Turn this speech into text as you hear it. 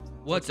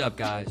What's up,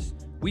 guys?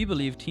 We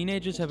believe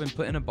teenagers have been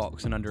put in a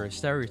box and under a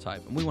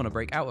stereotype, and we want to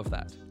break out of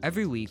that.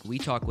 Every week, we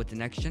talk with the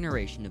next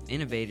generation of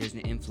innovators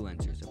and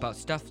influencers about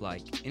stuff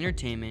like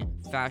entertainment,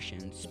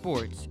 fashion,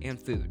 sports, and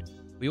food.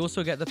 We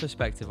also get the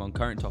perspective on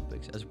current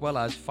topics, as well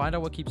as find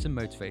out what keeps them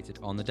motivated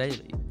on the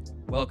daily.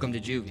 Welcome to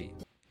JUVY.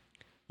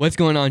 What's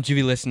going on,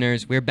 JUVY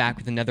listeners? We're back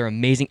with another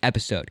amazing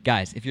episode.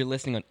 Guys, if you're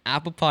listening on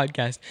Apple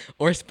Podcast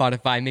or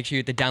Spotify, make sure you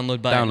hit the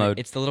download button. Download.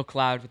 It's the little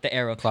cloud with the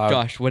arrow. Cloud.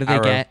 Josh, what do they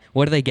Arrow. get?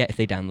 What do they get if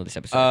they download this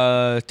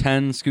episode?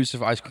 10 scoops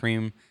of ice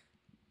cream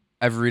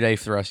every day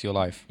for the rest of your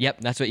life.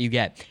 Yep, that's what you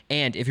get.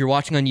 And if you're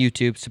watching on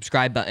YouTube,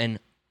 subscribe button.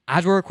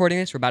 As we're recording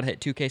this, we're about to hit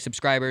 2K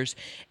subscribers,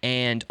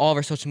 and all of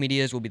our social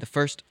medias will be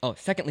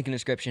second link in the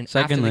description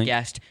after the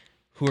guest.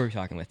 Who are we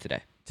talking with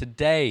today?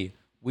 Today,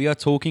 we are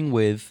talking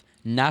with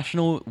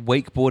national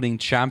wakeboarding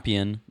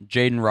champion,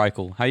 Jaden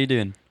Reichel. How you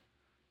doing?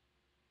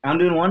 I'm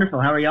doing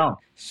wonderful. How are y'all?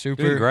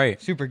 Super great.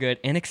 Super good,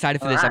 and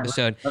excited for this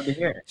episode. Love to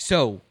hear it.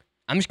 So,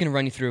 I'm just going to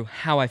run you through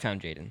how I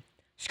found Jaden.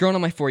 Scrolling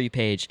on my For You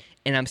page,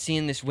 and I'm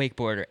seeing this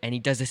wakeboarder, and he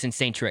does this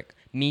insane trick.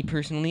 Me,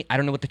 personally, I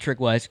don't know what the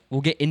trick was.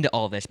 We'll get into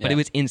all this, but it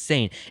was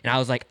insane. And I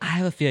was like, I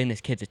have a feeling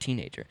this kid's a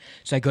teenager.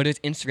 So I go to his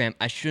Instagram,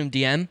 I shoot him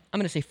DM. I'm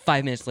going to say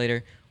 5 minutes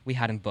later, we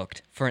had him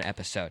booked for an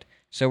episode.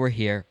 So we're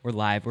here, we're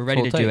live, we're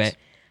ready to do it.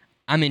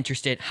 I'm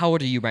interested. How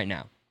old are you right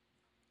now?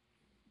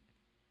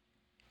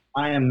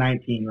 I am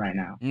 19 right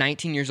now.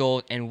 19 years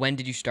old, and when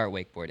did you start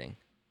wakeboarding?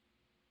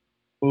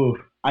 Ooh,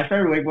 I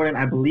started wakeboarding.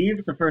 I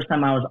believe the first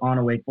time I was on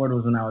a wakeboard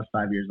was when I was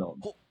 5 years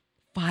old.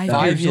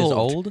 5 years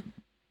old?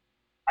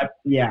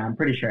 Yeah, I'm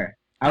pretty sure.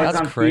 I was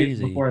That's on crazy.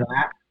 skis before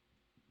that.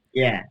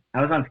 Yeah,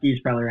 I was on skis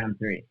probably around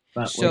 3.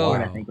 But So-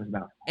 wakeboard I think was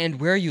about. And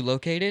where are you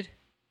located?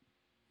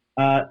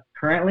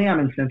 Currently I'm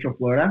in Central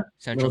Florida.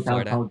 Central little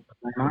town Florida. called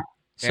Claremont,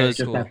 So Very it's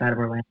just cool. outside of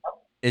Orlando.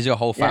 Is your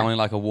whole Yeah. family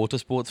like a water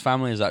sports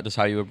family? Is that just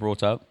how you were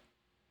brought up?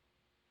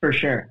 For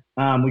sure.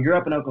 We grew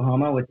up in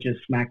Oklahoma, which is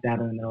smack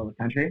dab in the middle of the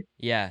country.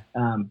 Yeah.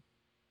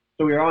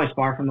 So we were always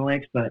far from the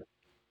lakes, but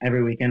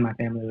every weekend my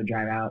family would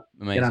drive out,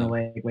 get on the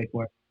Amazing. lake,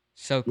 wakeboard.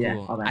 So cool. Yeah,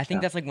 all that I think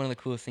stuff. that's like one of the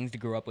coolest things to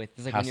grow up with.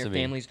 It's like Has when your to be.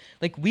 families,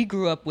 like we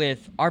grew up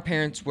with, our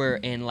parents were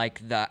in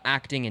like the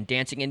acting and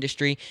dancing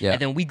industry, Yeah.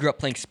 and then we grew up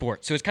playing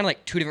sports. So it's kind of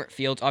like two different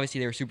fields. Obviously,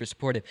 they were super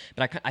supportive,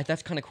 but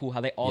that's kind of cool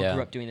how they all Yeah.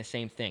 grew up doing the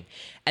same thing.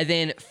 And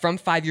then from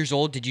 5 years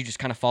old, did you just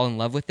kind of fall in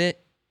love with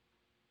it?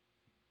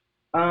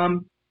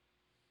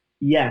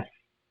 Yes,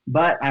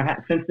 but I've had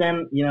since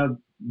then,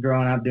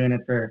 growing up doing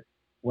it for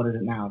what is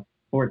it now,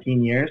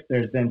 14 years.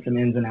 There's been some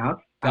ins and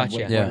outs. I've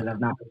Gotcha. wakeboarded, I've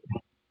not.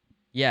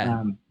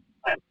 Yeah.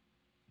 But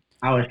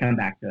I always come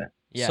back to it.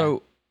 Yeah.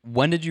 So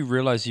when did you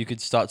realize you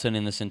could start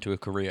turning this into a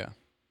career?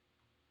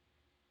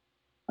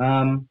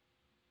 I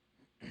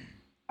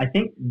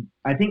think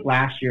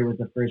last year was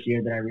the first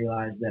year that I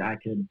realized that I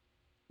could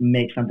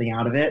make something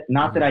out of it.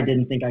 Not that I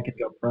didn't think I could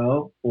go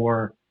pro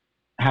or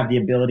have the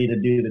ability to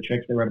do the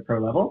tricks that were at a pro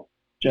level.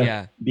 Just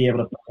Yeah. be able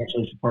to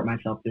financially support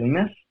myself doing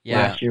this. Yeah.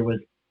 Last year was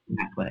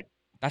that click.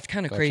 That's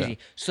kind of Gotcha. crazy.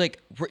 So like,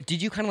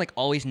 did you kind of like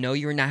always know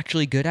you were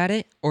naturally good at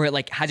it, or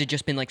like has it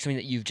just been like something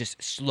that you've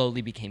just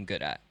slowly became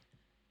good at?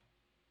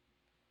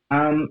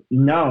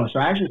 No. So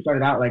I actually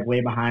started out like way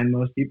behind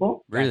most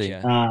people. Really?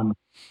 Gotcha.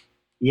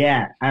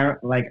 Yeah.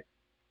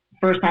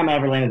 First time I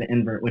ever landed the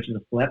invert, which is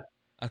a flip.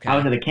 Okay. I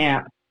was at a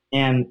camp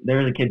and there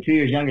was a kid 2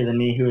 years younger than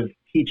me who was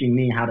teaching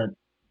me how to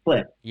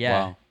flip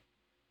Yeah. Wow.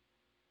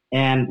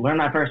 and learned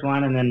my first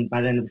one. And then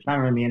by the end of the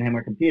summer, me and him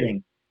were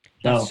competing.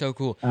 That's so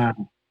cool.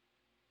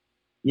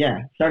 Yeah,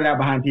 started out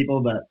behind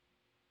people, but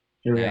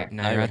here we are.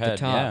 Now you're at the ahead,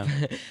 top.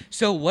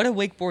 So what do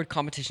wakeboard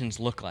competitions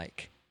look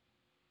like?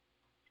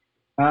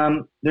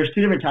 There's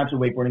 2 different types of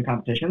wakeboarding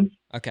competitions.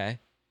 Okay.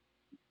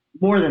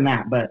 More than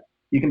that, but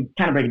you can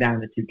kind of break it down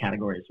into 2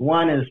 categories.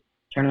 One is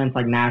tournaments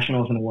like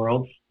nationals and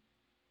worlds.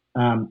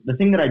 The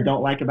thing that I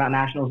don't like about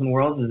nationals and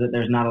worlds is that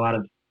there's not a lot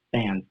of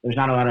fans. There's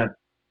not a lot of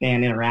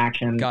fan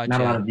interaction, Gotcha.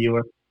 not a lot of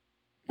viewers.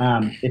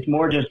 It's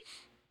more just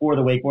for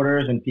the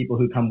wakeboarders and people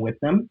who come with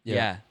them.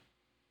 Yeah.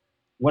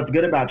 What's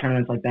good about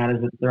tournaments like that is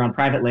that they're on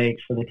private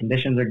lakes, so the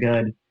conditions are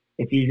good.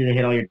 It's easy to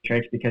hit all your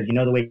tricks because you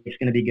know the wake's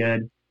going to be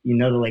good. You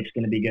know the lake's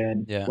going to be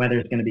good. Yeah.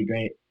 Weather's going to be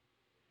great.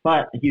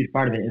 But a huge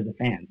part of it is the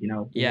fans, We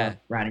Yeah. love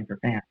riding for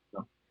fans.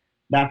 So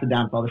that's the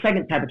downfall. The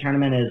second type of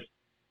tournament is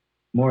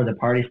more of the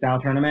party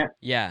style tournament.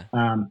 Yeah.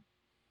 And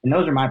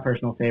those are my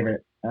personal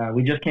favorite.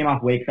 We just came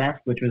off Wake Fest,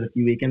 which was a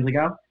few weekends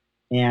ago,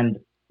 and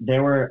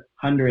there were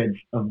hundreds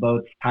of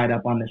boats tied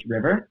up on this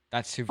river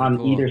That's super on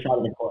cool. either side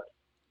of the course.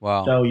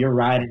 Wow. So you're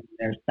riding,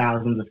 there's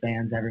thousands of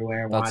fans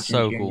everywhere That's watching,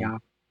 so cheering cool. you on.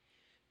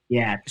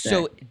 Yeah. It's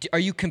So sick. are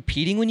you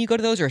competing when you go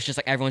to those, or it's just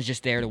like everyone's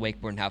just there to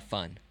wakeboard and have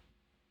fun?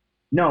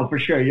 No, for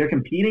sure. You're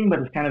competing, but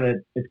it's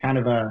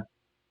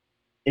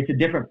a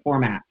different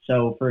format.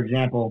 So for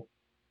example,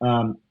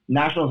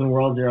 nationals and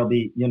worlds, there'll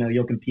be,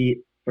 you'll compete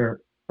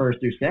for 1st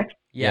through 6th.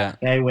 Yeah.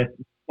 Okay. With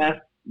Fest,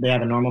 they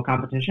have a normal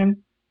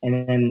competition.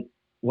 And then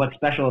what's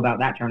special about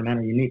that tournament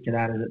or unique to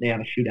that is that they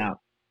have a shootout.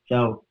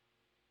 So,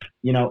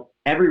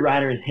 every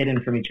rider is hidden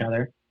from each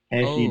other.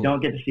 Okay, so you Oh. don't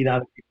get to see the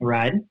other people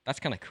ride. That's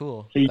kind of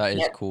cool. So you That is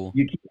can't- cool.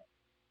 You can't,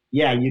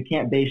 yeah, you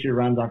can't base your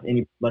runs off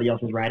anybody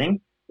else's riding.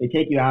 They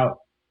take you out.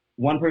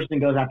 One person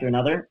goes after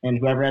another, and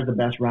whoever has the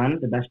best run,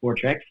 the best 4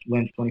 tricks,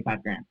 wins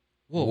 25 grand.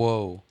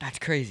 Whoa. That's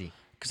crazy.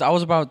 Because I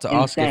was about to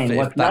ask Insane. if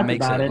What's that nuts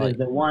makes about it it like. is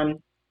that one,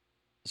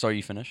 Sorry,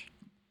 you finish.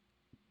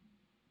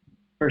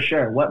 for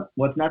sure.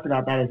 What's nuts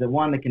about that is that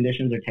one, the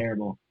conditions are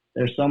terrible.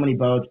 There's so many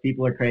boats.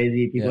 People are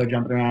crazy. People Yeah. are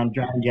jumping around,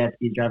 driving jet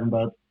skis, driving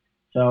boats.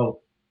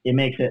 So it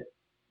makes it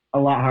a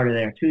lot harder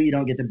there. Two, you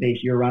don't get to base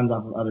your runs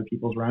off of other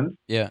people's runs.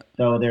 Yeah.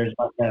 So there's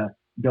like a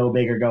go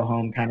big or go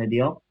home kind of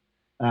deal.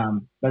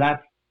 But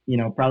that's,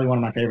 probably one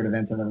of my favorite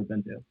events I've ever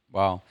been to.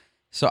 Wow.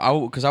 So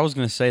because I was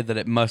going to say that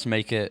it must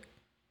make it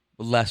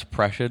less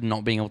pressured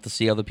not being able to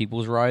see other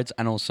people's rides,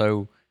 and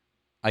also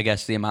I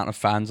guess the amount of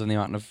fans and the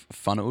amount of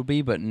fun it would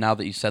be. But now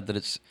that you said that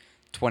it's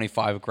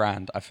 25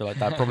 grand, I feel like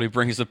that probably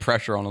brings the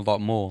pressure on a lot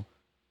more.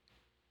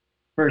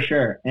 For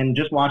sure. And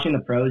just watching the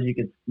pros, you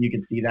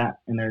could see that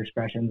in their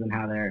expressions and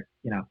how they're,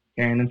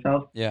 carrying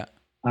themselves. Yeah.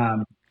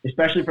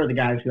 Especially for the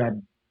guys who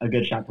had a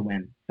good shot to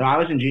win. So I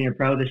was in junior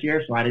pro this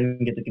year, so I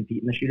didn't get to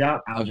compete in the shootout.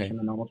 I was just in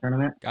the normal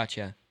tournament.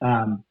 Gotcha.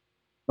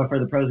 But for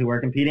the pros who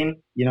were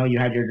competing, you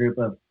had your group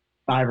of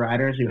 5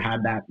 riders who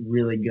had that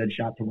really good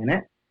shot to win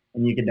it,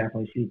 and you could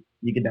definitely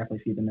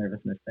see the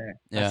nervousness there.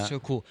 That's so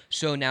cool.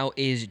 So now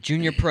is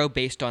junior pro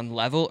based on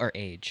level or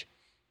age?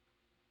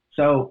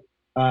 So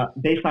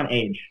based on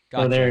age.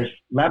 Gotcha. So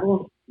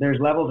there's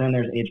levels and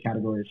there's age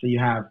categories. So you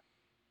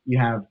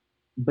have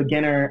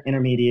beginner,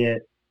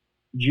 intermediate,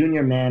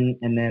 junior men,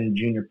 and then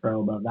junior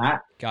pro above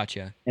that.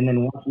 Gotcha. And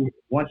then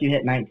once you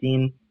hit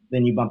 19,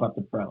 then you bump up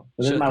to pro. So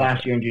this is my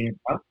last year in junior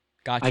pro.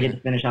 Gotcha. I get to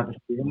finish out the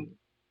season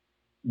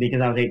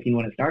because I was 18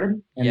 when it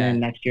started, and then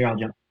next year I'll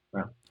jump to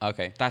pro.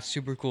 Okay. That's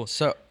super cool.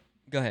 So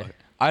go ahead.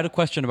 I had a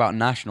question about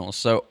nationals.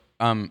 So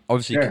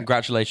obviously, Sure.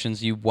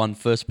 Congratulations, you won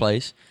first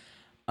place.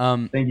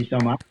 Thank you so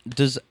much.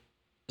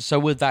 So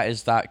with that,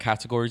 is that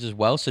categories as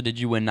well? So did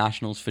you win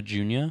nationals for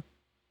junior?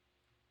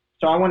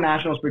 So I won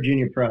nationals for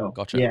junior pro.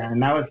 Gotcha. Yeah,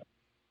 and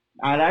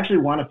I'd actually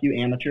won a few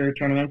amateur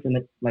tournaments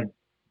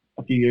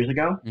a few years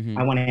ago. Mhm.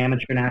 I won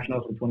amateur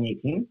nationals in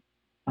 2018.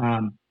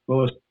 What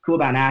was cool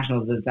about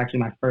nationals is it's actually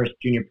my first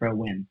junior pro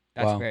win.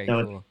 That's Wow. very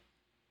So cool.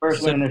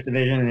 First win in this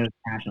division, and it was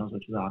nationals,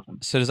 which is awesome.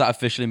 So does that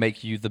officially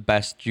make you the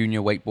best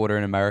junior wakeboarder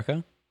in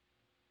America?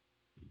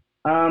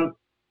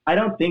 I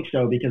don't think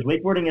so, because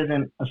wakeboarding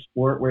isn't a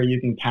sport where you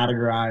can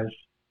categorize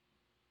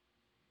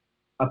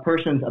a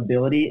person's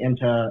ability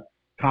into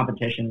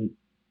competition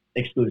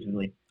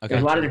exclusively. Okay.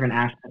 There's a lot of different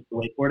aspects to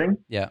wakeboarding.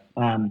 Yeah.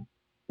 And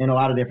a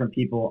lot of different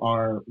people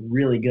are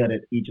really good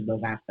at each of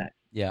those aspects.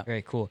 Yeah.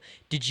 Very cool.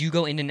 Did you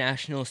go into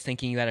nationals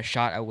thinking you had a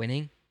shot at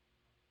winning?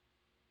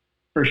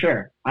 For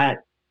sure.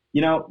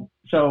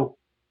 So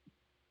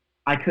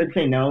I could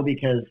say no,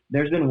 because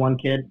there's been one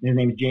kid, his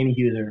name is Jamie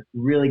Huser,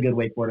 really good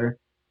wakeboarder.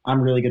 I'm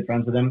really good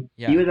friends with him.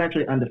 Yeah. He was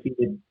actually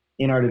undefeated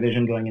in our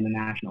division going into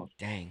nationals.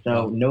 Dang.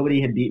 So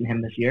nobody had beaten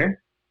him this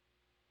year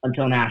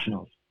until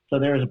nationals. So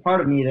there was a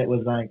part of me that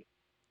was like,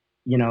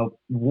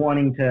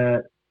 wanting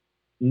to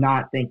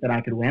not think that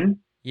I could win.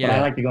 Yeah. But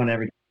I like to go into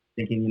every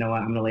thinking, you know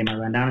what, I'm going to lay my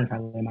run down. And if I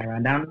lay my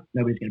run down,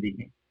 nobody's going to beat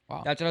me.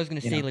 Wow. That's what I was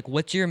going to say. know? Like,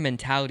 what's your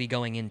mentality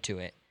going into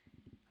it?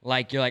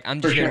 Like, you're like,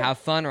 I'm just For here to sure. have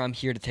fun, or I'm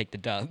here to take the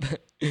dub.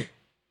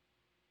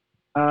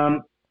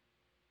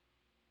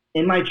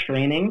 In my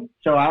training,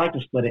 so I like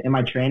to split it. In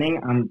my training,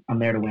 I'm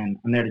there to win.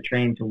 I'm there to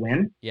train to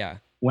win. Yeah.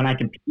 When I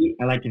compete,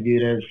 I like to view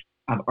it as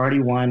I've already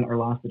won or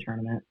lost the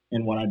tournament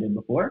in what I did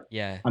before.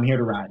 Yeah. I'm here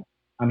to ride.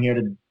 I'm here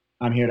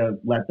to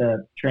let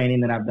the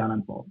training that I've done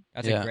unfold.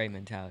 That's Yeah. a great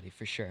mentality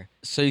for sure.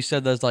 So you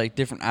said there's like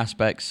different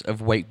aspects of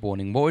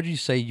wakeboarding. What would you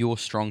say your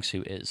strong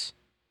suit is?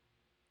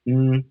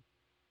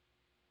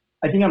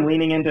 I think I'm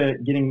leaning into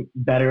getting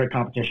better at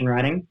competition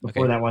riding.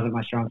 Before Okay. that wasn't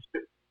my strong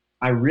suit.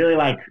 I really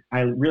like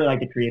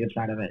the creative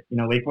side of it.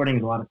 Wakeboarding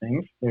is a lot of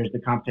things. There's the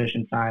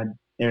competition side.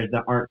 There's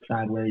the art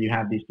side, where you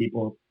have these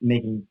people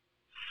making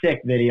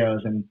sick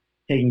videos and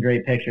taking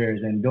great pictures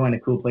and going to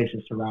cool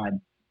places to ride.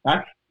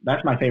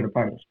 That's my favorite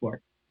part of the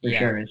sport, for Yeah.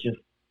 sure. It's just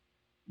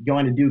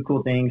going to do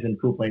cool things in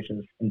cool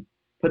places and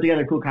put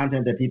together cool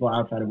content that people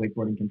outside of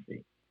wakeboarding can see.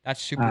 That's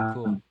super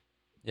cool.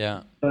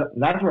 Yeah. So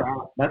that's where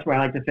I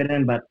like to fit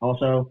in, but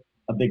also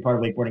a big part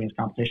of wakeboarding is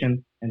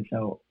competition, and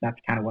so that's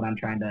kind of what I'm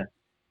trying to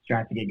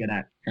strive to get good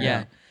at.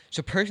 Yeah.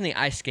 So personally,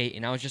 I skate,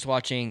 and I was just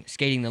watching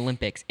Skating the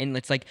Olympics, and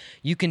it's like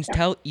you can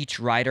tell each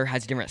rider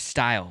has a different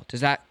style.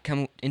 Does that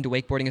come into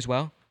wakeboarding as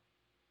well?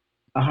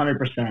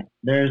 100%.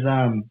 There's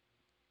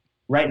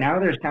right now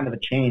there's kind of a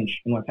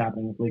change in what's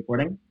happening with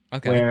wakeboarding,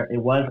 Okay. where it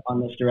was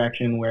on this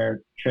direction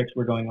where tricks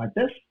were going like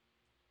this,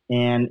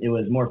 and it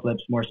was more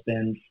flips, more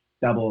spins,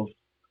 doubles,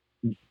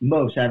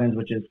 Mo sevens,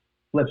 which is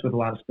flips with a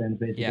lot of spins,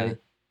 basically. Yeah.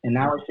 And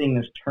now we're seeing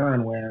this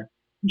turn where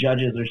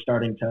judges are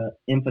starting to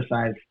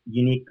emphasize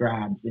unique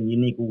grabs and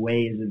unique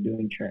ways of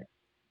doing tricks.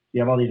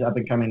 You have all these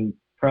up-and-coming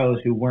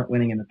pros who weren't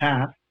winning in the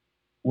past,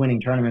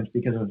 winning tournaments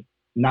because of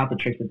not the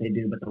tricks that they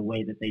do, but the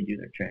way that they do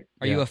their tricks.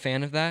 Are you a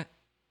fan of that?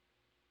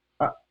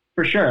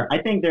 For sure.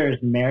 I think there's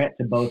merit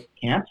to both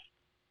camps.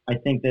 I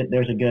think that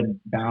there's a good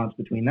balance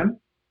between them.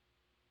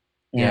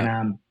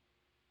 And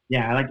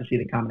Yeah. I like to see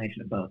the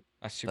combination of both.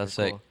 That's super That's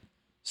cool. sick.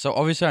 So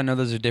obviously, I know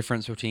there's a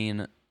difference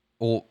between,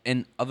 or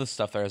in other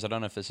stuff there is. I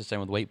don't know if it's the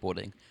same with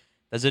wakeboarding.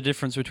 There's a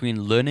difference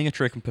between learning a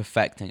trick and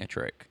perfecting a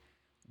trick.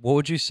 What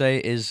would you say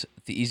is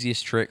the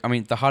easiest trick? I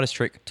mean, the hardest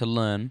trick to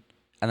learn,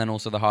 and then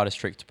also the hardest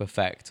trick to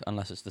perfect,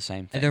 unless it's the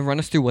same thing. And then run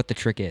us through what the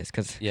trick is,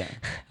 because Yeah.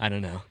 I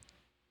don't know.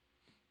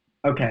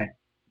 Okay.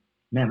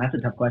 Man, that's a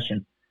tough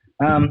question.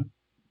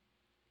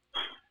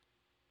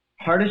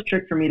 Hardest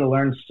trick for me to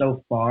learn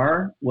so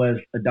far was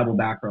a double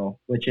back roll,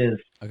 which is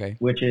Okay.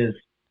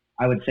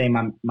 I would say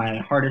my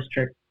hardest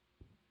trick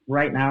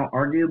right now,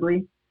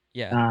 arguably.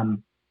 Yeah.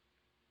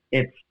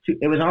 It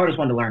was the hardest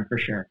one to learn for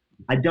sure.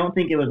 I don't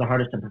think it was the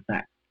hardest to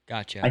perfect.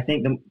 Gotcha. I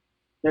think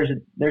there's a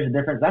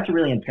difference. That's a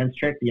really intense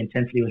trick. The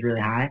intensity was really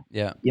high.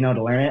 Yeah. You know,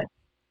 to learn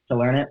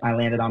it, I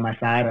landed on my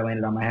side, I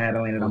landed on my head,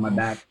 I landed on my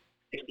back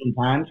 16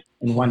 times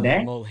in one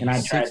day. Moly. And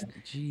I tried,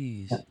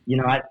 Jeez. you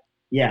know, I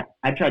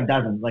tried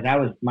dozens. Like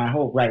my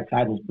whole right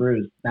side was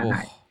bruised that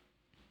night.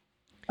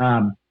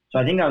 So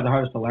I think that was the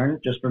hardest to learn,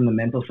 just from the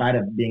mental side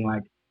of being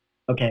like,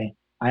 okay,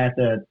 I have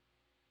to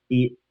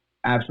eat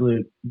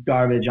absolute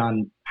garbage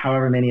on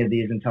however many of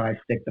these until I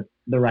stick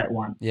the right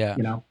one. Yeah.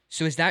 You know?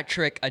 So is that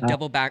trick a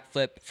double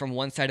backflip from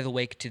one side of the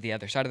wake to the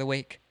other side of the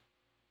wake?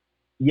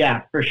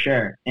 Yeah, for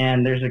sure.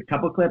 And there's a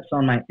couple clips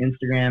on my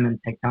Instagram and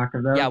TikTok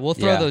of those. Yeah, we'll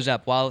throw those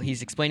up while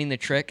he's explaining the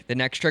trick. The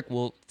next trick,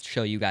 we'll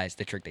show you guys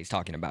the trick that he's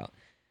talking about.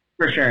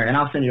 For sure. And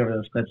I'll send you over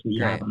those clips so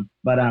you have them.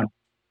 But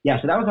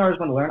yeah, so that was the hardest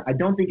one to learn. I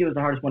don't think it was the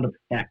hardest one to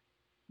perfect,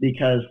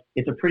 because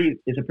it's a pretty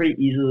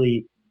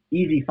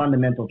easy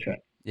fundamental trick.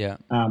 Yeah.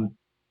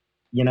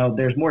 You know,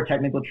 there's more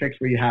technical tricks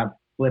where you have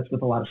flips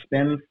with a lot of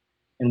spins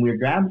and weird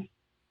grabs.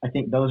 I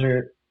think those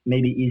are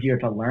maybe easier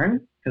to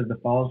learn because the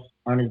falls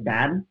aren't as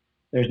bad.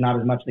 There's not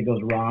as much that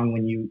goes wrong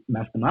when you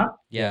mess them up.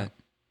 Yeah.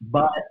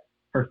 But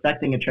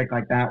perfecting a trick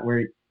like that,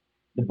 where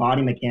the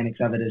body mechanics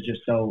of it is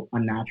just so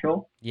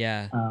unnatural.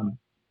 Yeah.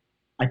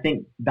 I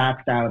think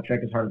that style of trick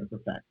is harder to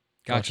perfect.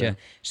 Gotcha.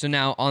 So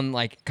now on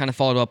kind of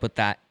followed up with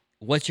that,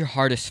 what's your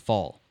hardest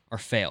fall or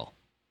fail?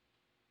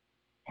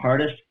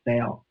 Hardest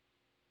fail.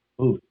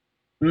 Ooh.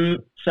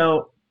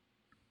 So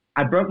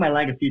I broke my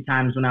leg a few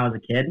times when I was a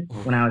kid.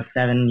 When I was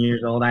 7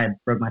 years old, I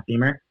broke my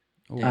femur.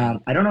 I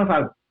don't know if I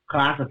would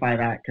classify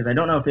that, because I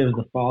don't know if it was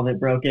the fall that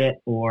broke it,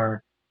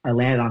 or I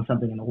landed on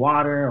something in the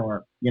water,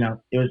 or, you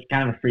know, it was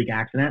kind of a freak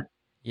accident.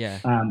 Yeah.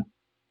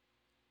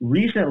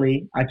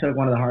 Recently, I took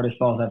one of the hardest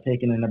falls I've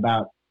taken in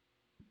about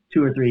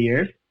 2 or 3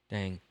 years.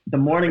 Dang. The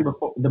morning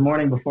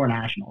before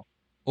nationals.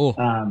 Oh.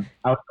 I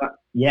was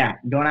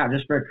going out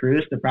just for a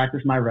cruise to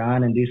practice my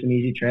run and do some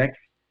easy tricks,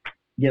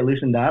 get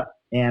loosened up,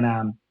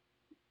 and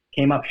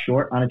came up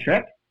short on a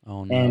trick.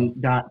 Oh, no.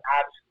 And got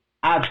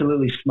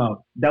absolutely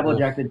smoked. Double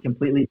ejected,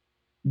 completely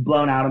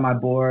blown out of my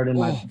board,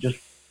 and just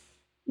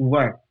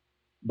worked.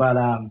 But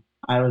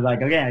I was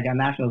like, okay, I got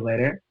nationals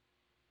later.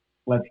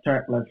 Let's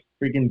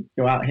freaking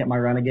go out and hit my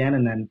run again,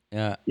 and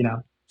then you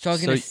know. So I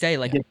was gonna say,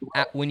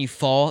 when you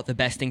fall, the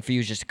best thing for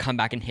you is just to come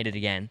back and hit it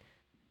again.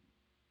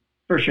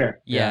 For sure.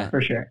 Yeah.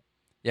 For sure.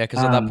 Yeah,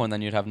 because at that point,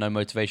 then you'd have no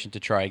motivation to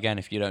try again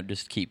if you don't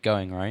just keep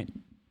going, right?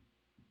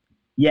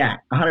 Yeah,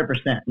 100%.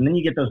 And then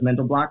you get those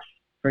mental blocks.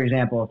 For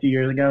example, a few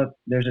years ago,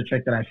 there's a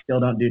trick that I still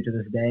don't do to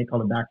this day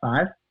called a back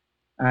five.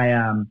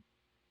 I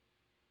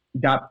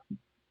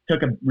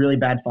took a really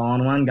bad fall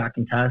on one, got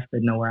concussed,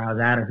 didn't know where I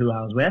was at or who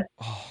I was with,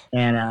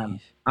 and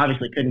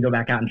obviously couldn't go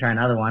back out and try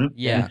another one.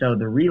 Yeah. And so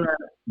the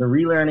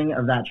relearning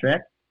of that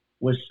trick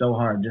was so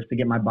hard, just to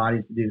get my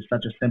body to do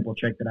such a simple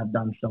trick that I've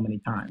done so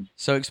many times.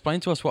 So explain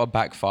to us what a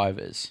back five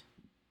is.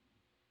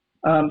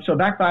 So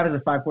back five is a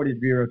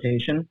 540-degree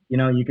rotation. You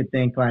know, you could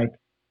think like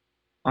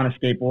on a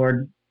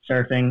skateboard,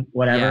 surfing,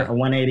 whatever. Yeah. A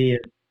 180 is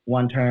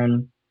one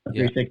turn. A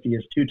 360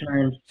 is two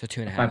turns. So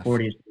 2.5.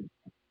 540 is two.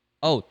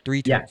 Oh,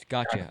 3 turns. Yeah.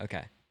 Gotcha.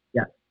 Okay.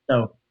 Yeah.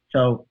 So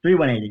 3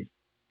 180s.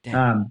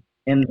 Damn.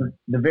 And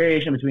the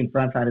variation between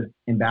front side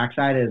and back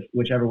side is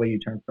whichever way you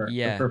turn first.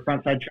 Yeah. So for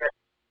front side trick,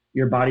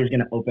 your body's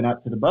going to open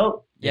up to the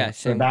boat. Yeah.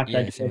 For back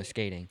side same trick, with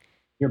skating.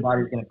 your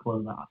body's going to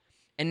close off.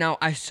 And now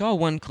I saw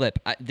one clip.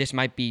 This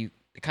might be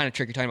the kind of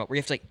trick you're talking about, where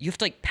you have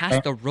to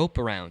pass the rope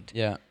around.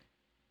 Yeah.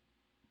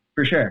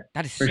 For sure.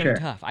 That is For so sure.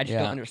 tough. I just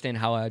don't understand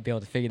how I'd be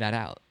able to figure that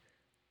out.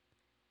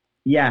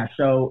 Yeah.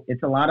 So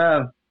it's a lot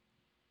of,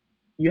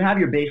 you have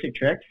your basic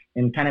tricks,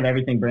 and kind of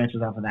everything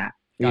branches off of that.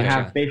 So you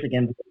have basic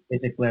ends,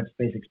 basic flips,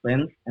 basic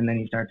spins, and then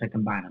you start to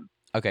combine them.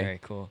 Okay. Very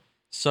cool.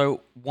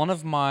 So one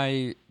of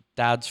my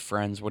dad's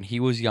friends, when he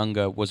was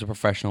younger, was a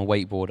professional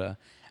wakeboarder,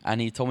 and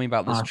he told me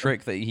about this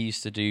trick that he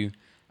used to do,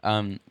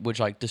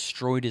 which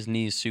destroyed his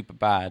knees super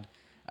bad.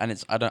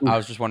 And I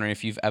was just wondering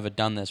if you've ever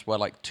done this, where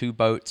two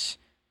boats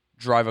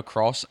drive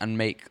across and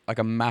make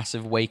a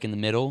massive wake in the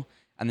middle,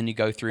 and then you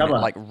go through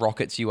and it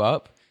rockets you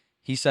up.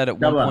 He said at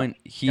one point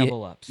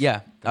double ups.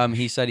 Yeah.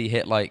 He said he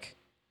hit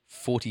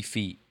 40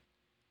 feet,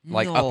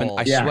 up, and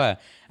I Yeah. swear.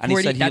 And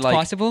 40, he said that's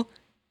possible?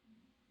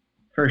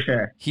 For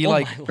sure. He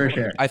For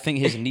sure. I think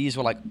his knees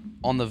were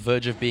on the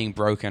verge of being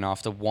broken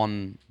after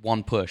one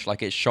push.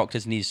 It shocked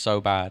his knees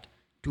so bad.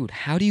 Dude,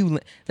 how do you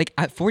like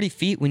at 40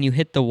 feet when you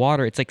hit the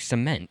water? It's like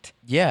cement.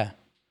 Yeah.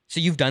 So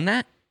you've done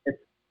that?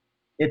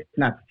 It's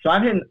nuts. So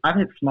I've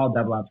hit small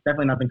double ups,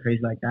 definitely nothing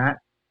crazy like that.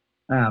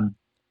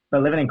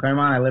 But living in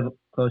Claremont, I live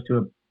close to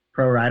a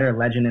pro rider, a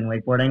legend in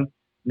wakeboarding.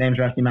 Name's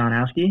Rusty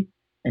Malinowski,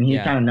 and he's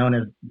Yeah. kind of known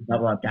as the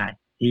double up guy.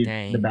 He's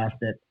Dang. the best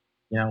at,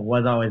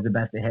 was always the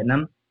best at hitting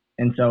them.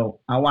 And so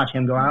I'll watch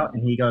him go out,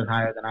 and he goes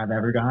higher than I've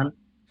ever gone,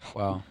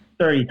 Wow.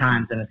 30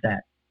 times in a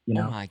set.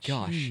 Oh my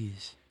gosh.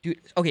 Jeez. Dude,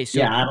 okay, so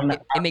Yeah, I don't know.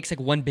 it makes like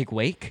one big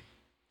wake?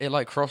 It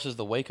like crosses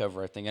the wake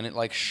over, I think, and it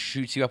like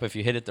shoots you up if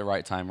you hit it the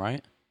right time,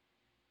 right?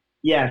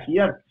 Yeah, so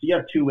you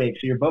have two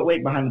wakes. So your boat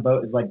wake behind the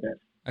boat is like this,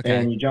 Okay.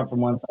 and you jump from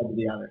one side to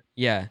the other.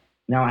 Yeah.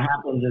 Now what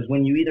happens is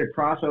when you either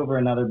cross over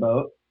another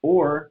boat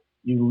or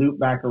you loop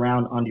back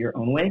around onto your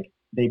own wake,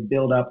 they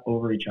build up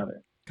over each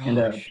other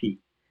into a Gosh. peak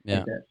Yeah.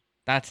 like this.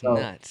 That's So-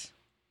 nuts.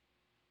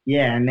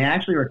 Yeah, and they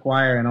actually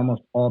require in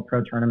almost all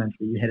pro tournaments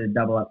that you hit a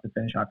double up to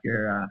finish off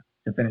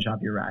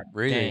your ride.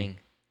 Really? Dang.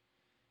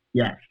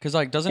 Yes. Because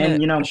like, doesn't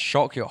And, it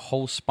shock your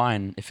whole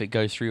spine if it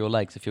goes through your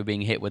legs if you're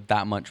being hit with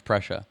that much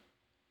pressure?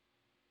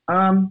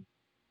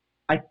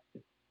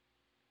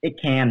 It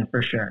can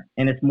for sure,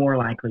 and it's more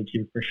likely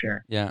to for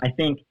sure. Yeah. I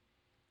think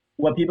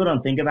what people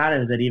don't think about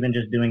is that even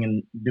just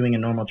doing a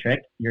normal trick,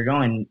 you're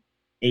going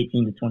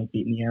 18 to 20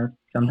 feet in the air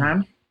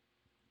sometimes,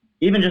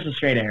 even just a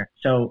straight air.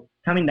 So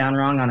coming down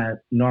wrong on a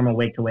normal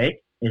wake to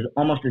wake is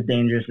almost as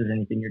dangerous as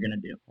anything you're gonna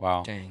do.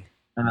 Wow. Dang.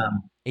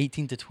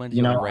 18 to 20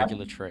 You on a know,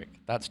 regular trick.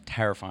 That's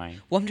terrifying.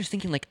 Well, I'm just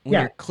thinking like when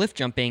Yeah. you're cliff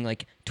jumping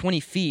like 20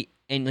 feet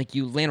and like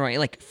you land right, it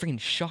like freaking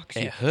shocks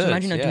you. It So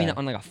imagine hurts, now doing yeah. that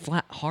on like a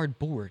flat, hard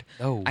board.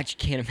 Oh. I just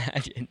can't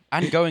imagine.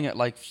 And going at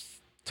like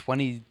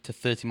 20 to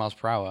 30 miles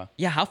per hour.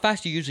 Yeah, how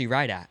fast do you usually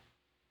ride at?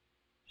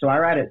 So I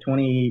ride at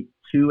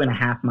 22 and a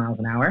half miles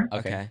an hour.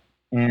 Okay.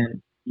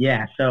 And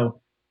yeah,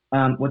 so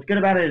what's good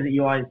about it is that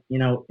you always,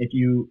 if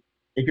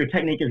your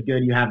technique is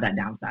good, you have that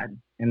downside,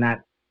 and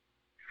that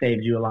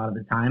saves you a lot of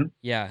the time.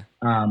 Yeah.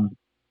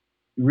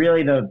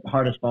 Really, the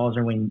hardest falls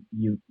are when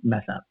you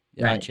mess up.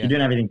 Yeah. Right? Gotcha. You're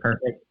doing everything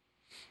perfect.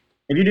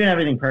 If you're doing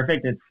everything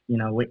perfect, it's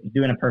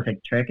doing a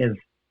perfect trick is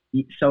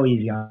so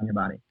easy on your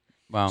body.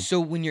 Wow. So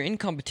when you're in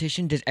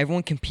competition, does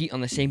everyone compete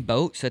on the same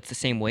boat so it's the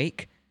same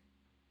wake?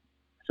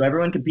 So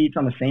everyone competes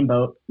on the same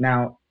boat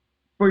now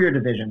for your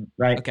division,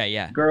 right? Okay,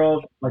 yeah.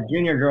 Girls, like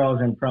junior girls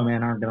and pro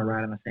man, aren't going to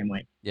ride on the same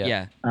wake.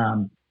 Yeah.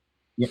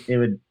 It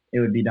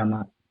would be dumb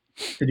not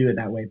to do it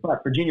that way.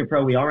 But for junior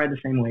pro, we all ride the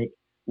same wake.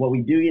 What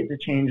we do get to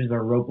change is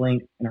our rope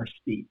length and our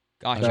speed.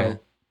 Gotcha. So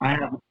I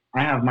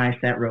have my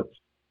set rope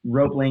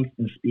length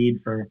and speed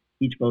for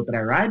each boat that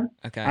I ride,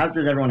 Okay. as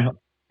does everyone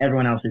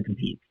else who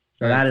competes.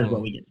 So Very that is cool.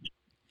 what we get to do.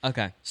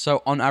 Okay.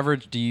 So on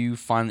average, do you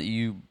find that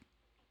you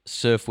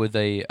surf with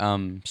a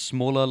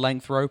smaller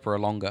length rope or a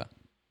longer?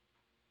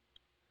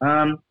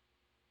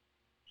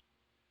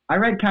 I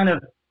ride kind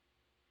of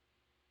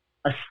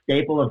a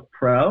staple of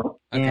pro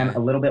and Okay. a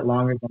little bit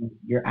longer than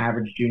your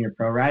average junior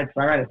pro ride.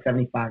 So I ride at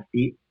 75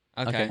 feet.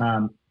 Okay.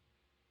 Okay.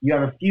 You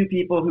have a few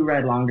people who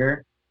ride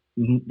longer.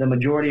 The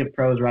majority of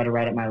pros ride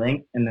at my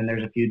length, and then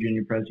there's a few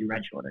junior pros who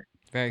ride shorter.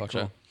 Very Gotcha.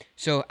 cool.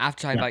 So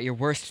after talking Yeah. about your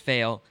worst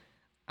fail,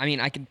 I mean,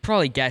 I could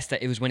probably guess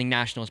that it was winning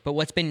nationals, but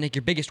what's been like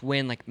your biggest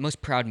win, like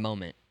most proud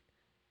moment?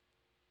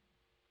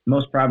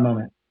 Most proud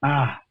moment.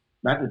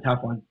 That's a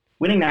tough one.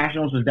 Winning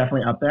nationals was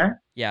definitely up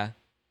there. Yeah.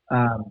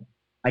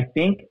 I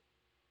think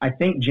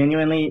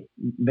genuinely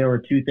there were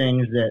two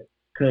things that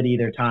could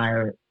either tie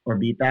or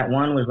beat that.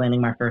 One was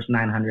landing my first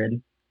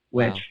 900,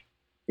 which Wow.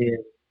 is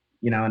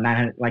a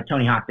 900 like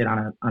Tony Hawk did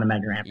on a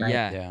mega ramp, right?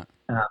 Yeah.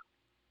 Yeah.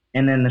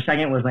 And then the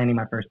second was landing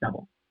my first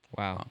double.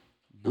 Wow.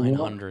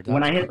 900.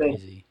 When That's I hit the-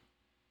 crazy.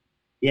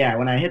 Yeah,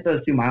 when I hit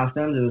those two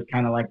milestones, it was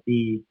kind of like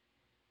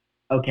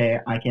okay,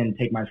 I can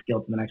take my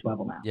skill to the next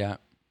level now. Yeah.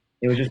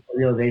 It was just a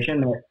realization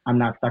that I'm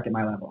not stuck at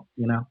my level,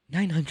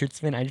 900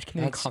 spin. I just can't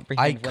even That's- comprehend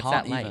I what's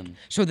can't that like. even.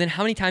 So then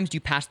how many times do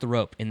you pass the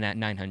rope in that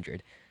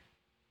 900?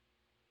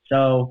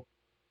 So,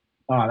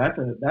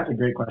 that's a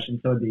great question.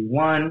 So it'd be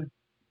 1,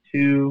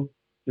 2,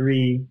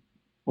 3,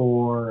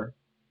 4,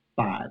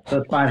 5.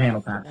 So it's 5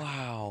 handle passes.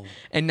 Wow.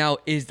 And now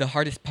is the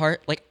hardest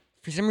part, like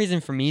for some reason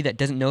for me that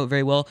doesn't know it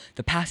very well,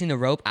 the passing the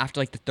rope after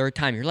like the third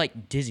time, you're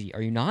like dizzy,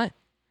 are you not?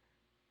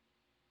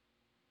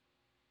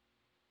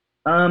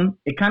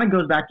 It kind of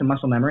goes back to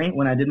muscle memory.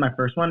 When I did my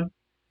first one,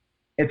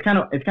 it's kind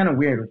of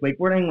weird with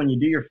wakeboarding. When you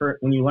do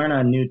when you learn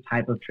a new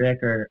type of trick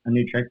or a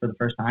new trick for the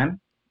first time,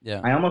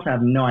 Yeah. I almost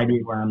have no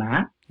idea where I'm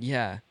at.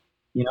 Yeah.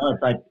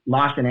 It's like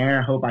lost in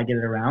air. Hope I get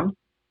it around.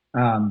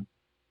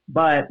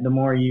 But the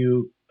more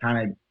you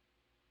kind of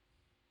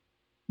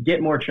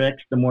get more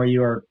tricks, the more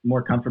you are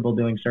more comfortable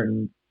doing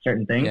certain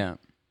things.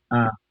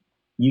 Yeah.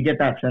 You get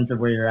that sense of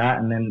where you're at,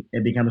 and then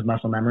it becomes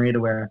muscle memory to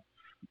where,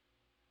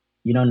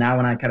 now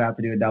when I cut out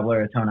to do a double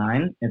or a toe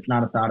 9, it's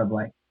not a thought of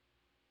like,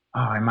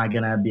 oh, am I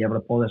going to be able to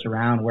pull this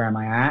around? Where am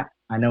I at?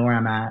 I know where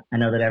I'm at. I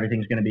know that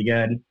everything's going to be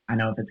good. I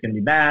know if it's going to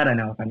be bad. I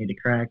know if I need to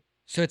correct.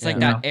 So it's Yeah. like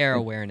that air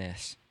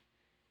awareness.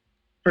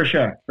 For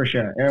sure.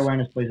 Air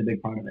awareness plays a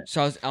big part of it.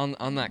 So I was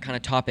on that kind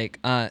of topic.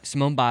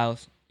 Simone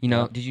Biles, You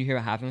know, Yeah. did you hear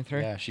what happened with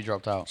her? Yeah, she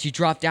dropped out. She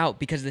dropped out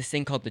because of this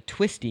thing called the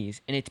twisties,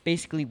 and it's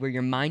basically where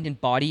your mind and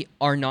body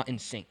are not in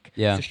sync.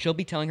 Yeah. So she'll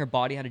be telling her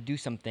body how to do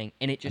something,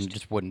 and it And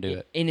just wouldn't do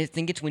it. And I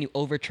think it's when you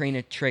overtrain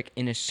a trick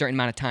in a certain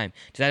amount of time.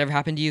 Does that ever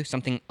happen to you?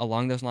 Something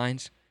along those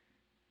lines?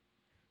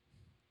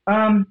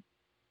 I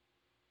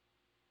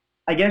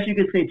guess you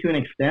could say to an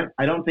extent.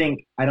 I don't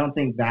think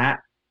that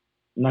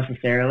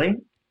necessarily,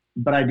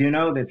 but I do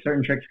know that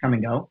certain tricks come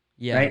and go.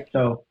 Yeah. Right.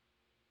 So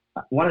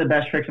one of the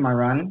best tricks in my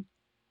run,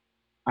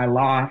 I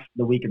lost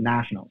the week of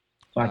nationals,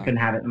 so I couldn't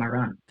have it in my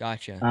run.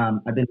 Gotcha.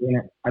 I've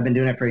been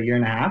doing it for a year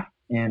and a half,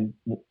 and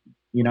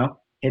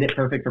hit it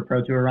perfect for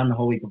Pro Tour run the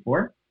whole week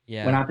before.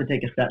 Yeah. Went out to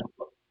take a set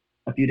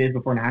a few days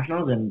before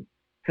nationals and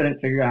couldn't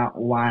figure out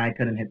why I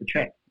couldn't hit the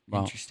trick.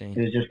 Wow. Interesting.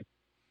 It was just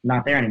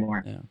not there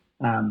anymore. Yeah.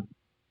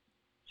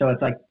 So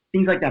it's like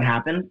things like that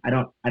happen. I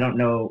don't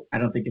know. I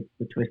don't think it's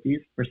the twisties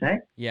per se.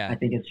 Yeah. I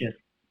think it's just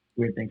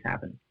weird things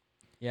happen.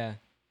 Yeah.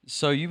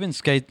 So you've been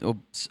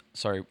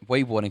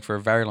wakeboarding for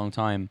a very long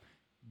time.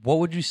 What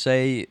would you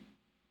say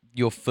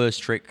your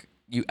first trick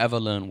you ever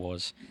learned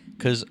was?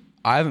 Because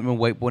I haven't been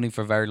wakeboarding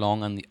for very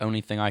long, and the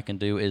only thing I can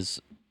do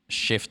is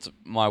shift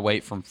my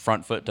weight from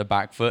front foot to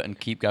back foot and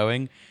keep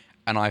going.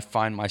 And I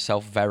find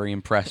myself very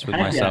impressed with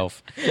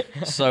myself.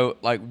 So,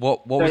 like,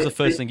 what was the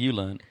first thing you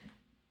learned?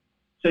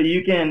 So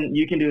you can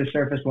do a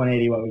surface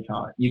 180, what we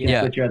call it. You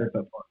can switch your other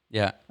foot forward.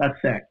 Yeah. That's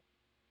sick.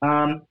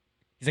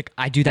 He's like,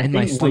 I do that in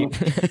my sleep.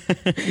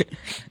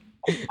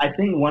 I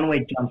think one-way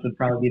jumps would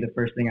probably be the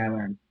first thing I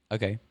learned.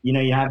 Okay.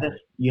 You have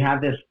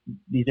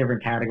these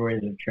different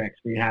categories of tricks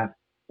where you have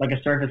like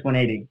a surface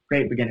 180,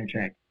 great beginner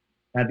trick.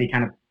 That'd be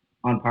kind of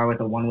on par with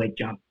a one-way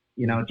jump.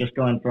 Just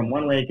going from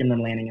one leg and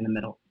then landing in the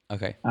middle.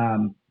 Okay.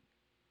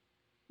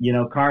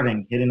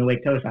 Carving, hitting the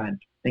wake toe side,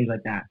 things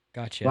like that.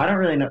 Gotcha. So I don't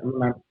really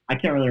remember. I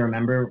can't really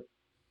remember,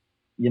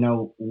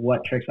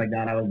 what tricks like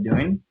that I was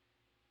doing.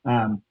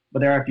 But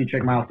there are a few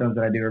trick milestones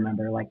that I do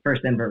remember. Like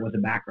first invert was a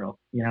back roll,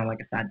 like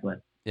a side flip.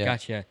 Yeah.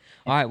 Gotcha.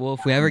 All right. Well,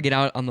 if we ever get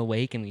out on the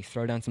wake and we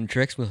throw down some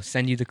tricks, we'll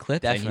send you the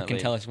clips and you Definitely.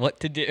 can tell us what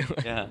to do.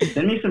 Yeah.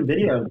 Send me some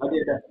videos. I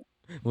did that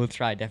We'll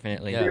try,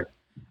 definitely. Yeah.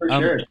 for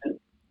sure.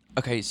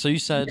 Okay, so you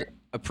said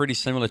a pretty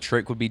similar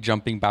trick would be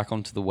jumping back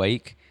onto the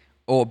wake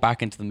or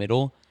back into the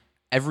middle.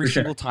 Every For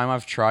sure. single time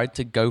I've tried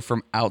to go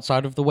from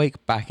outside of the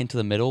wake back into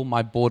the middle,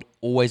 my board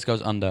always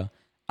goes under,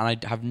 and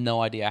I have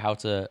no idea how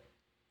to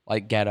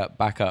get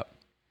back up.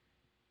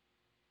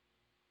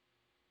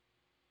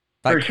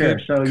 That For sure.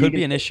 So could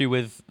be an issue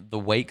with the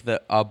wake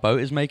that our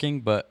boat is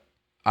making, but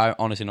I'm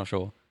honestly not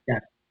sure.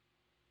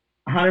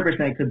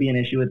 100% could be an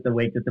issue with the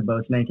wake that the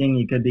boat's making.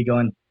 You could be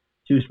going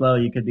too slow.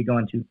 You could be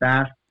going too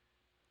fast.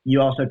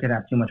 You also could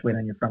have too much weight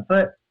on your front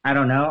foot. I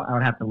don't know. I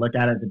would have to look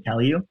at it to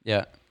tell you.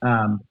 Yeah.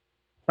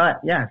 But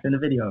yeah, send a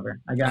video over.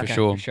 I got For it.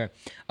 sure. For sure.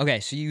 Okay,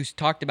 so you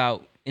talked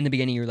about in the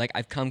beginning, you were like,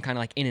 I've come kind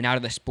of like in and out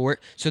of the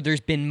sport. So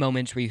there's been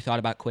moments where you thought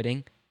about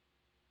quitting?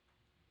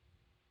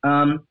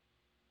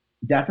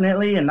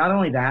 Definitely. And not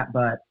only that,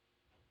 but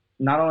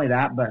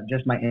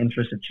just my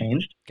interests have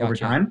changed over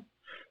Gotcha. time.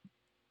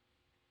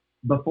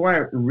 Before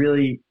I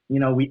really,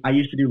 I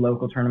used to do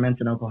local tournaments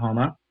in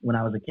Oklahoma when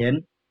I was a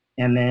kid.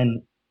 And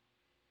then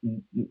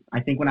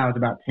I think when I was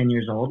about 10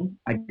 years old,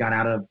 I got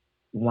out of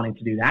wanting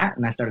to do that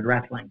and I started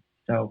wrestling.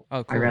 So Oh,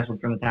 I cool. wrestled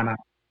from the time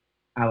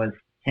I was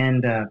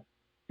 10 to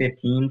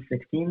 15,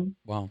 16,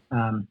 Wow.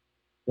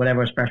 whatever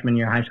was freshman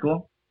year of high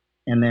school.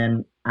 And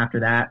then after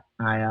that,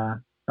 I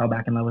fell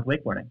back in love with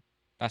wakeboarding.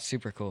 That's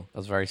super cool.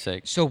 That's very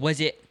sick. So was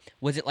it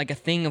like a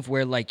thing of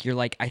where like you're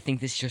like, I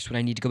think this is just what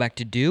I need to go back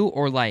to do,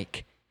 or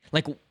like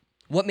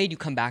what made you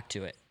come back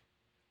to it?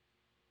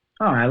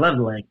 Oh, I love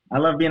the lake. I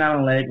love being out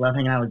on the lake, love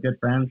hanging out with good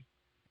friends.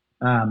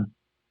 I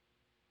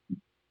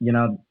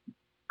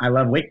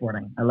love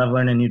wakeboarding. I love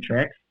learning new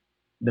tricks.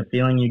 The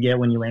feeling you get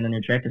when you land a new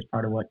trick is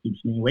part of what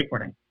keeps me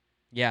wakeboarding.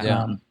 Yeah.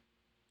 Yeah.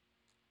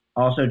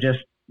 Also just,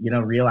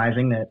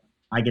 realizing that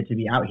I get to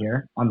be out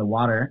here on the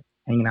water,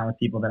 hanging out with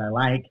people that I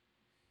like,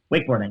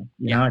 wakeboarding.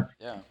 It's,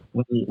 Yeah.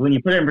 when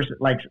you put it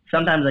in,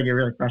 sometimes I get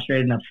really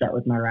frustrated and upset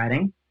with my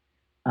riding.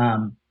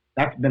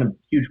 That's been a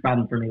huge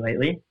problem for me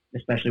lately,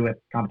 especially with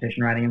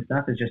competition riding and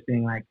stuff, is just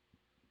being like,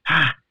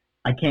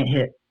 I can't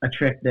hit a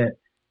trick that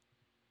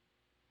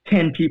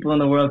 10 people in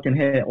the world can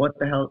hit. What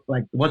the hell?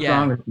 Like, what's Yeah.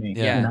 wrong with me?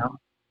 Yeah.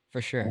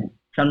 For sure.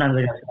 Sometimes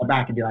I gotta step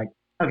back and be like,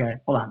 okay,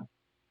 hold on.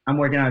 I'm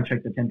working on a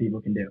trick that 10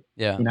 people can do.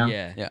 Yeah.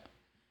 Yeah. Yeah.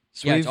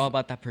 So Yeah, we've- it's all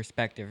about that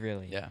perspective,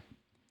 really. Yeah.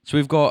 So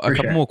we've got a For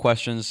couple sure. more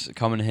questions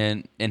coming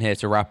in here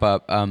to wrap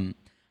up. I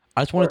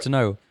just wanted to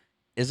know,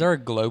 is there a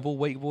global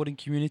wakeboarding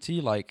community?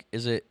 Like,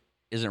 is it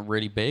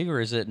really big, or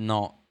is it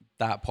not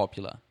that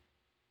popular?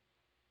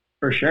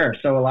 For sure.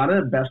 So a lot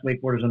of the best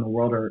wakeboarders in the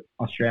world are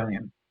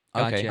Australian.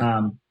 Gotcha.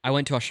 Okay. I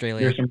went to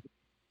Australia. There's some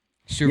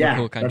Super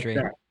cool country.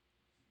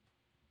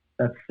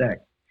 That's sick.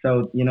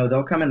 So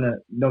they'll come in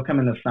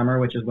the summer,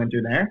 which is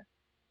winter there,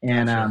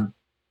 and Gotcha.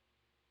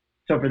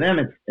 so for them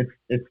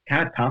it's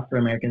kind of tough for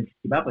Americans to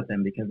keep up with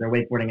them because they're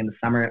wakeboarding in the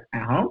summer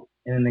at home,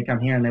 and then they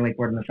come here and they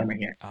wakeboard in the summer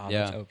here. Oh,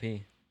 Yeah. that's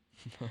OP.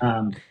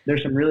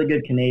 There's some really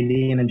good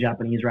Canadian and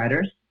Japanese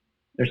riders,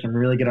 There's some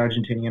really good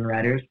Argentinian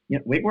riders.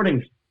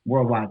 Wakeboarding's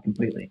worldwide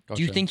completely.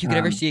 Do you think you could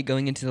ever see it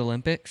going into the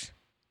Olympics?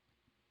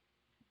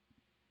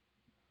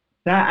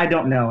 That I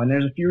don't know, and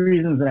there's a few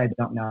reasons that I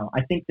don't know.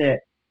 I think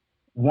that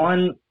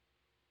one,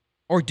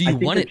 Or do I you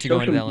think want that it to go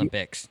into the social media-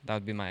 Olympics? That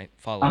would be my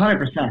follow-up.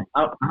 100%,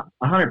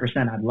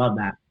 100%, I'd love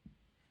that.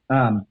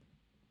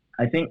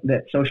 I think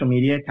that social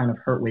media kind of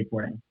hurt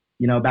wakeboarding.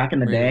 Back in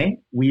the Really? day,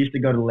 we used to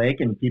go to the lake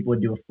and people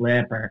would do a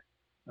flip or,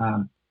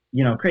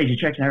 crazy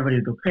tricks, and everybody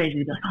would go crazy.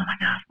 They'd be like, "Oh my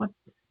gosh, what?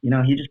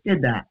 He just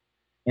did that."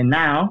 And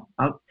now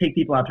I'll take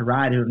people out to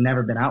ride who have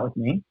never been out with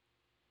me.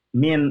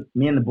 Me and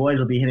the boys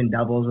will be hitting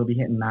doubles, we'll be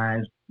hitting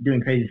knives,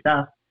 doing crazy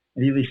stuff,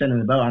 and you'll be sitting in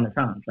the boat on their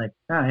phones. Like,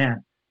 oh yeah,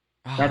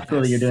 Oh, that's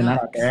cool that you're doing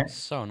that out there. It's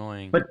so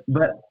annoying. But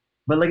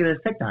look at this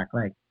TikTok.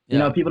 Like,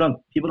 people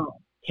don't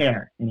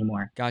care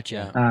anymore.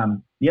 Gotcha. Yeah.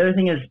 The other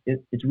thing is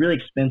it's really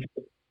expensive.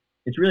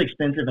 It's really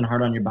expensive and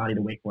hard on your body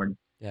to wakeboard.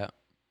 Yeah.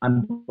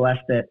 I'm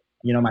blessed that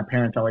my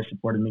parents always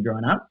supported me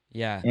growing up,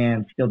 Yeah.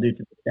 and still do to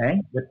this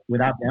day.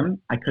 Without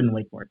them, I couldn't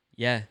wakeboard.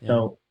 Yeah.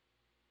 So,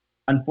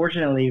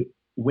 unfortunately,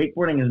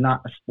 wakeboarding is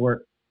not a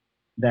sport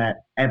that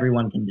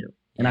everyone can do,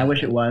 and I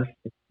wish it was.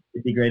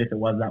 It'd be great if it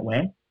was that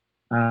way.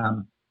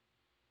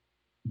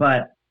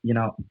 But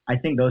I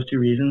think those two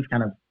reasons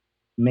kind of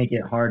make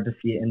it hard to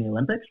see it in the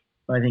Olympics.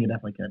 But I think it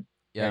definitely could.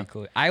 Yeah. Very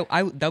cool.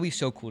 I that'd be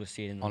so cool to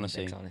see it in the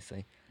Honestly. Olympics,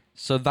 honestly.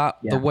 So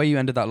the way you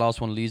ended that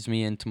last one leads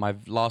me into my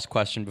last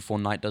question before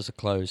night does a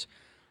close.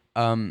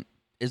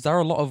 Is there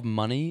a lot of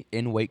money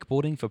in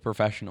wakeboarding for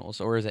professionals,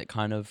 or is it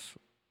kind of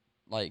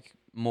like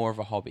more of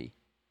a hobby?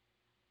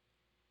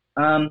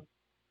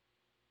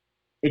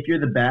 If you're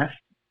the best,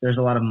 there's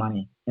a lot of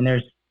money, and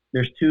there's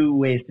two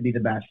ways to be the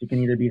best. You can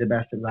either be the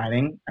best at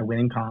riding, at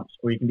winning comps,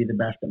 or you can be the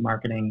best at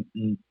marketing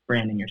and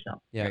branding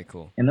yourself. Yeah. Very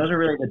cool. And those are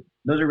really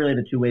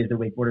the two ways that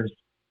wakeboarders,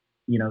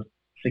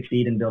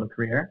 succeed and build a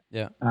career.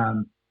 Yeah.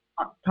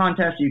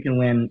 Contests, you can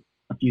win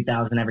a few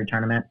thousand every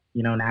tournament.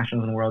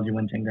 Nationals and worlds, you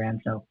win 10 grand.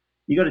 So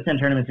you go to 10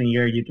 tournaments in a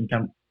year, you can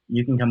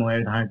come away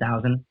with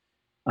 100,000.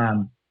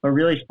 But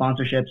really,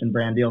 sponsorships and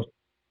brand deals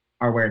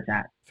are where it's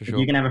at. For If sure.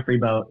 you can have a free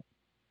boat,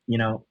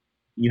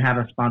 you have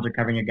a sponsor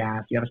covering your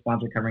gas, you have a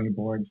sponsor covering your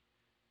boards,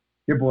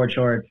 your board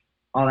shorts,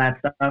 all that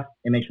stuff.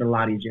 It makes it a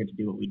lot easier to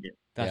do what we do.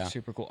 That's Yeah.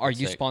 super cool. Are That's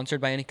you sick. sponsored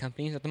by any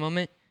companies at the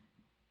moment?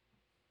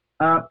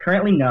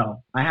 Currently,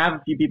 no. I have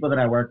a few people that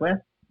I work with,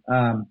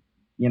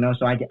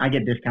 so I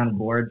get discounted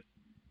boards.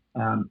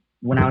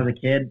 When I was a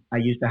kid, I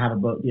used to have a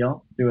boat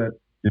deal through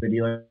a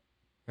dealer.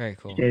 Very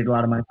cool. Saved a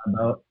lot of money on a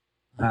boat.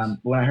 But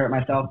when I hurt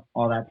myself,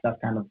 all that stuff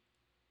kind of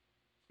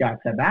got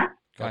set back.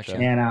 Gotcha.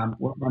 And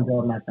we're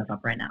building that stuff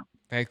up right now.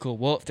 Very cool.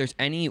 Well, if there's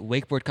any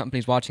wakeboard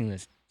companies watching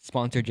this,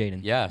 sponsor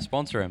Jaden. Yeah,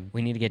 sponsor him.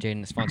 We need to get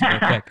Jaden to sponsor real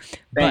quick. Thanks,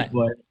 But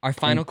boys. our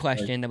final Thanks, boys.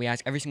 question that we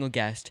ask every single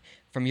guest,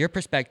 from your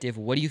perspective,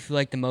 what do you feel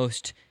like the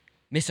most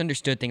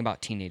misunderstood thing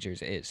about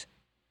teenagers is?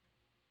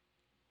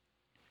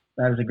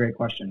 That is a great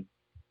question.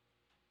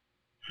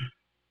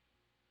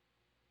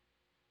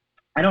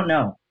 I don't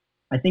know.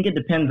 I think it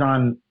depends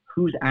on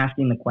who's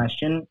asking the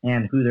question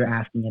and who they're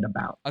asking it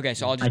about. Okay,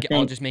 so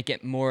I'll just make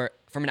it more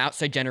from an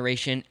outside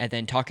generation and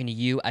then talking to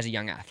you as a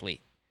young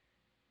athlete.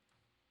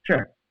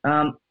 Sure.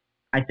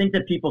 I think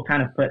that people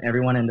kind of put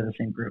everyone into the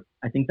same group.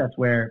 I think that's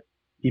where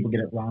people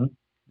get it wrong.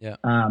 Yeah.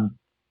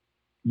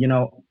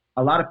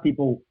 A lot of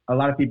people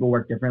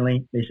work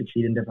differently. They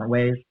succeed in different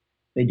ways.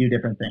 They do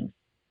different things.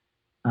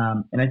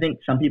 And I think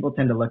some people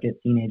tend to look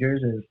at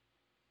teenagers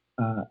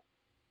as,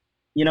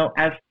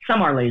 as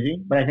some are lazy,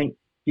 but I think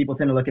people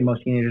tend to look at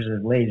most teenagers as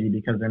lazy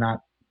because they're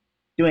not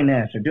doing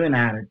this or doing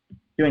that or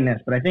doing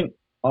this. But I think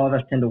all of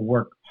us tend to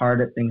work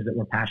hard at things that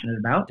we're passionate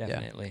about.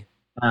 Definitely.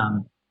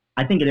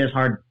 I think it is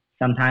hard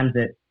sometimes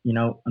that,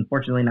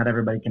 unfortunately not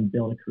everybody can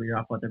build a career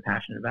off what they're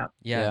passionate about.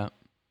 Yeah.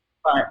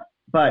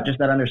 But just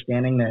that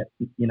understanding that,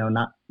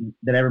 not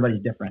that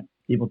everybody's different.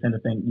 People tend to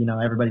think,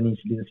 everybody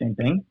needs to do the same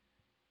thing.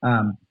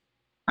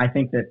 I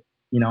think that,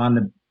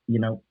 I'm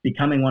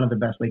becoming one of the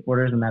best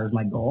wakeboarders, and that is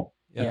my goal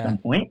at some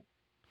point.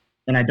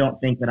 And I don't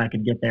think that I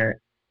could get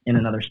there in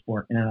another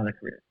sport, in another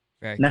career,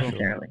 Very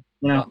necessarily.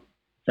 Well,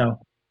 So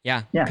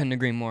Yeah, Yeah. couldn't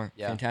agree more.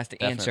 Yeah, Fantastic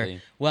definitely.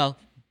 answer. Well,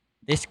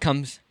 this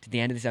comes to the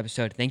end of this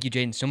episode. Thank you,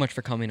 Jaden, so much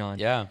for coming on.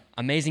 Yeah.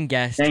 Amazing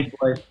guest. thanks,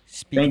 boys.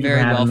 Speak Thank you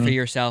very for well having for me.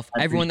 yourself.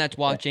 I Everyone appreciate that's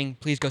watching,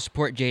 please go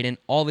support Jaden.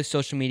 All of his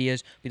social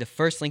medias will be the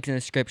first link in the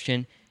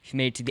description. If you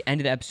made it to the end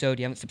of the episode,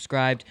 you haven't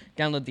subscribed,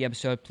 download the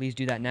episode. Please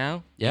do that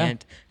now. Yeah.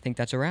 And I think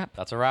that's a wrap.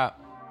 That's a wrap.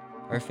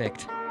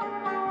 Perfect.